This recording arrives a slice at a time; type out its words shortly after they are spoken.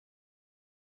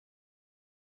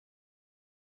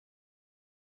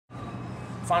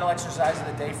final exercise of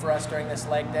the day for us during this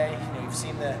leg day. You know, you've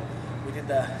seen we did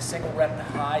the single rep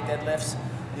high deadlifts,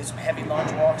 we did some heavy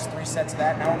lunge walks, 3 sets of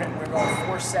that. Now we're going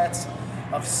 4 sets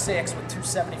of 6 with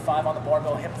 275 on the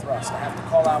barbell hip thrust. I have to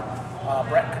call out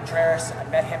Brett Contreras. I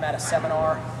met him at a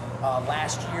seminar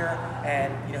last year,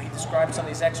 and you know, he described some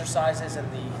of these exercises and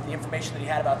the information that he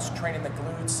had about training the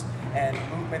glutes and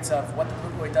movements of what the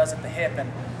glute does at the hip.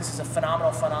 And this is a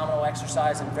phenomenal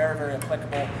exercise and very, very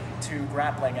applicable to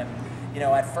grappling. And you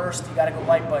know, at first you got to go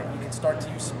light, but you can start to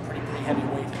use some pretty heavy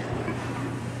weight here.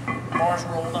 Bars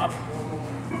rolled up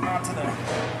onto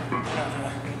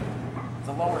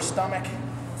the lower stomach.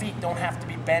 Feet don't have to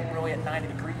be bent really at 90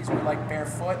 degrees. We like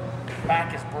barefoot.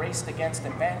 Back is braced against the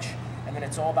bench, and then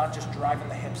it's all about just driving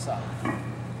the hips up.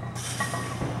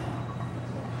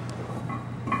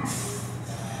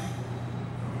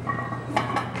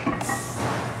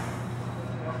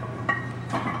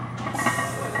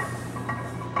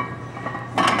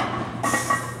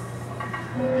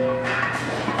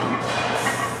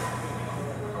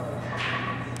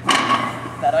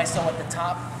 That ISO at the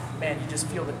top, man, you just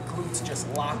feel the glutes just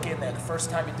lock in there. The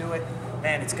first time you do it,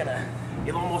 man,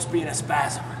 you'll almost be in a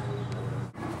spasm.